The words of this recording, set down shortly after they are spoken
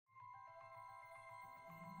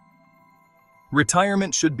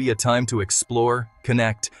Retirement should be a time to explore,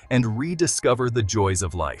 connect, and rediscover the joys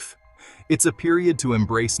of life. It's a period to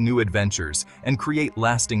embrace new adventures and create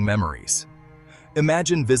lasting memories.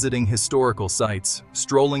 Imagine visiting historical sites,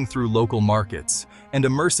 strolling through local markets, and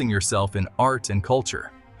immersing yourself in art and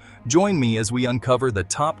culture. Join me as we uncover the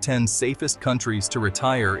top 10 safest countries to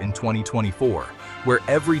retire in 2024, where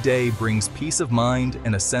every day brings peace of mind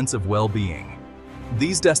and a sense of well-being.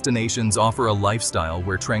 These destinations offer a lifestyle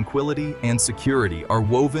where tranquility and security are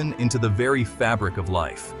woven into the very fabric of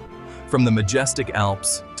life. From the majestic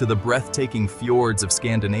Alps to the breathtaking fjords of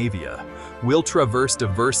Scandinavia, we'll traverse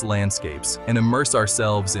diverse landscapes and immerse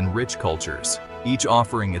ourselves in rich cultures, each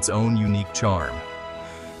offering its own unique charm.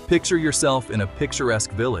 Picture yourself in a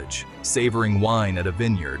picturesque village, savoring wine at a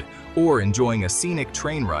vineyard, or enjoying a scenic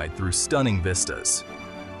train ride through stunning vistas.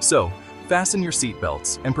 So, fasten your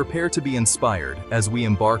seatbelts and prepare to be inspired as we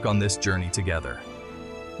embark on this journey together.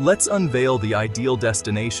 Let's unveil the ideal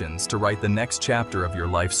destinations to write the next chapter of your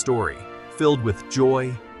life story, filled with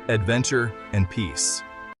joy, adventure, and peace.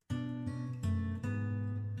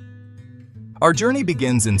 Our journey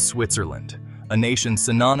begins in Switzerland, a nation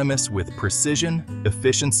synonymous with precision,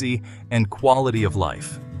 efficiency, and quality of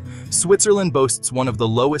life. Switzerland boasts one of the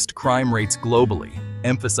lowest crime rates globally,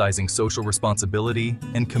 emphasizing social responsibility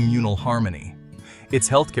and communal harmony. Its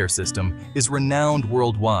healthcare system is renowned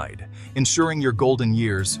worldwide, ensuring your golden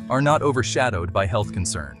years are not overshadowed by health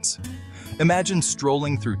concerns. Imagine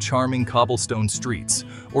strolling through charming cobblestone streets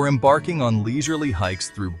or embarking on leisurely hikes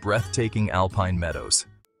through breathtaking alpine meadows.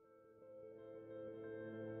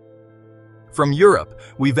 From Europe,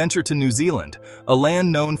 we venture to New Zealand, a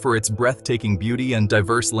land known for its breathtaking beauty and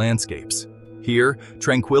diverse landscapes. Here,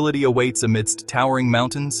 tranquility awaits amidst towering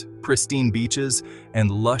mountains, pristine beaches,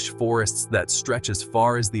 and lush forests that stretch as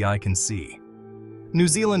far as the eye can see. New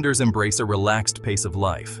Zealanders embrace a relaxed pace of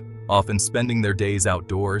life, often spending their days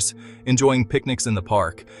outdoors, enjoying picnics in the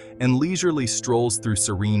park, and leisurely strolls through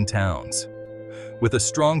serene towns. With a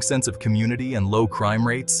strong sense of community and low crime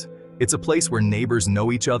rates, it's a place where neighbors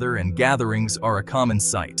know each other and gatherings are a common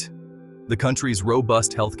sight. The country's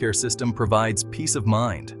robust healthcare system provides peace of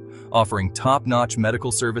mind, offering top-notch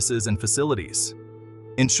medical services and facilities,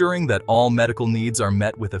 ensuring that all medical needs are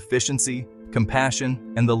met with efficiency,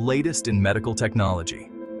 compassion, and the latest in medical technology.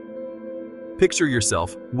 Picture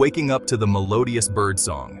yourself waking up to the melodious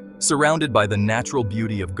birdsong, surrounded by the natural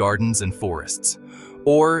beauty of gardens and forests,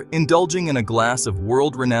 or indulging in a glass of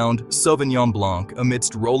world-renowned Sauvignon Blanc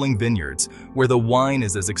amidst rolling vineyards where the wine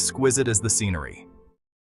is as exquisite as the scenery.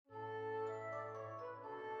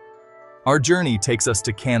 Our journey takes us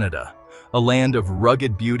to Canada, a land of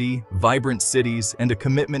rugged beauty, vibrant cities, and a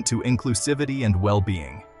commitment to inclusivity and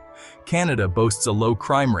well-being. Canada boasts a low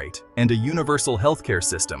crime rate and a universal healthcare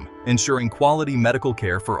system, ensuring quality medical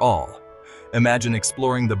care for all. Imagine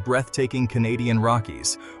exploring the breathtaking Canadian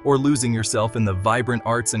Rockies or losing yourself in the vibrant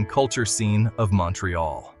arts and culture scene of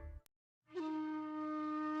Montreal.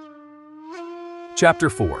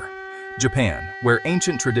 Chapter 4. Japan, where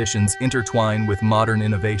ancient traditions intertwine with modern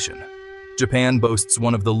innovation. Japan boasts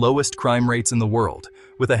one of the lowest crime rates in the world,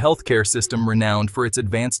 with a healthcare system renowned for its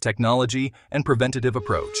advanced technology and preventative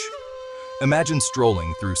approach. Imagine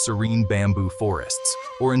strolling through serene bamboo forests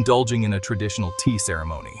or indulging in a traditional tea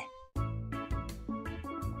ceremony.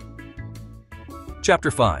 Chapter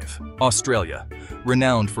 5. Australia,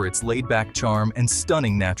 renowned for its laid-back charm and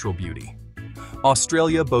stunning natural beauty.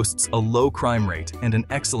 Australia boasts a low crime rate and an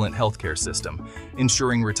excellent healthcare system,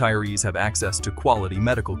 ensuring retirees have access to quality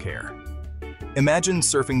medical care. Imagine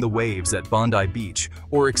surfing the waves at Bondi Beach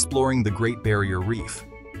or exploring the Great Barrier Reef.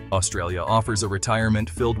 Australia offers a retirement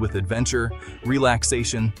filled with adventure,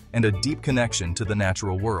 relaxation, and a deep connection to the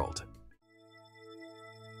natural world.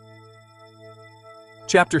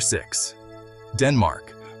 Chapter 6.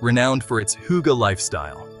 Denmark, renowned for its hygge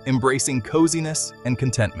lifestyle, embracing coziness and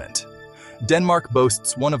contentment. Denmark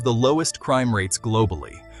boasts one of the lowest crime rates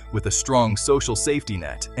globally, with a strong social safety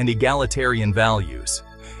net and egalitarian values.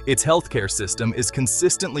 Its healthcare system is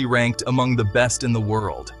consistently ranked among the best in the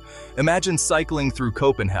world. Imagine cycling through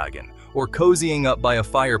Copenhagen or cozying up by a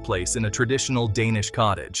fireplace in a traditional Danish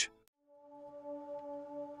cottage.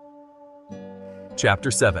 Chapter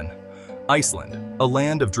 7. Iceland, a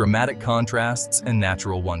land of dramatic contrasts and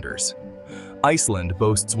natural wonders. Iceland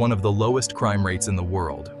boasts one of the lowest crime rates in the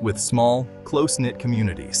world, with small, close-knit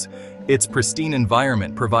communities. Its pristine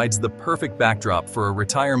environment provides the perfect backdrop for a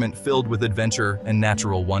retirement filled with adventure and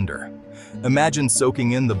natural wonder. Imagine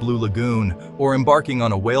soaking in the Blue Lagoon or embarking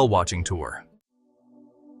on a whale-watching tour.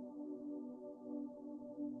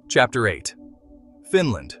 Chapter 8.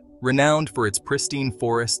 Finland, renowned for its pristine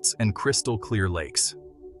forests and crystal-clear lakes.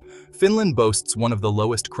 Finland boasts one of the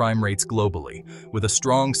lowest crime rates globally, with a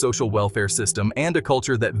strong social welfare system and a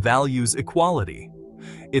culture that values equality.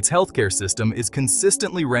 Its healthcare system is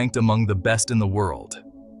consistently ranked among the best in the world.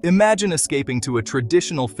 Imagine escaping to a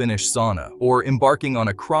traditional Finnish sauna or embarking on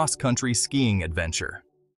a cross-country skiing adventure.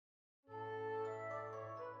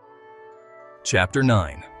 Chapter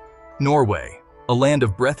 9. Norway, a land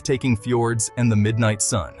of breathtaking fjords and the midnight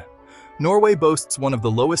sun. Norway boasts one of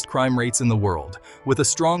the lowest crime rates in the world, with a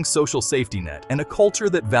strong social safety net and a culture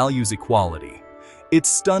that values equality. Its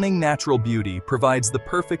stunning natural beauty provides the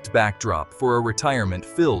perfect backdrop for a retirement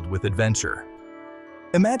filled with adventure.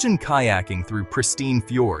 Imagine kayaking through pristine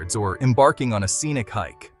fjords or embarking on a scenic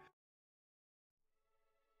hike.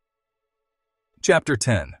 Chapter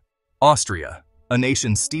 10. Austria, a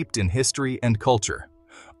nation steeped in history and culture.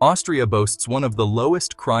 Austria boasts one of the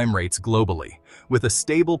lowest crime rates globally, with a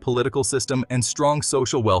stable political system and strong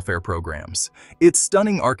social welfare programs. Its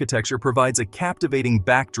stunning architecture provides a captivating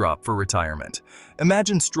backdrop for retirement.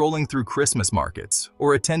 Imagine strolling through Christmas markets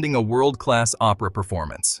or attending a world-class opera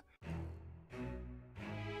performance.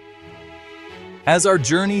 As our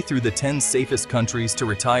journey through the 10 safest countries to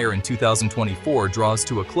retire in 2024 draws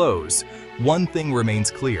to a close, one thing remains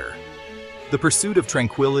clear. The pursuit of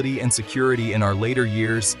tranquility and security in our later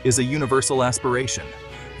years is a universal aspiration.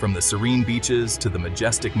 From the serene beaches to the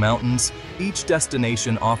majestic mountains, each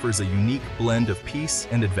destination offers a unique blend of peace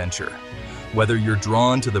and adventure. Whether you're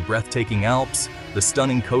drawn to the breathtaking Alps, the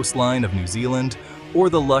stunning coastline of New Zealand, or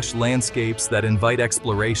the lush landscapes that invite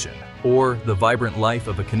exploration, or the vibrant life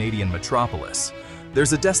of a Canadian metropolis,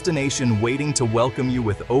 there's a destination waiting to welcome you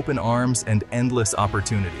with open arms and endless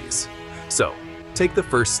opportunities. So, take the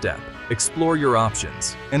first step. Explore your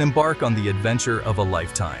options, and embark on the adventure of a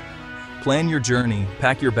lifetime. Plan your journey,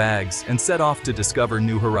 pack your bags, and set off to discover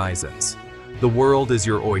new horizons. The world is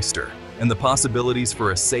your oyster, and the possibilities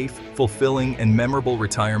for a safe, fulfilling, and memorable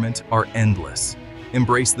retirement are endless.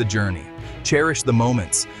 Embrace the journey, cherish the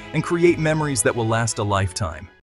moments, and create memories that will last a lifetime.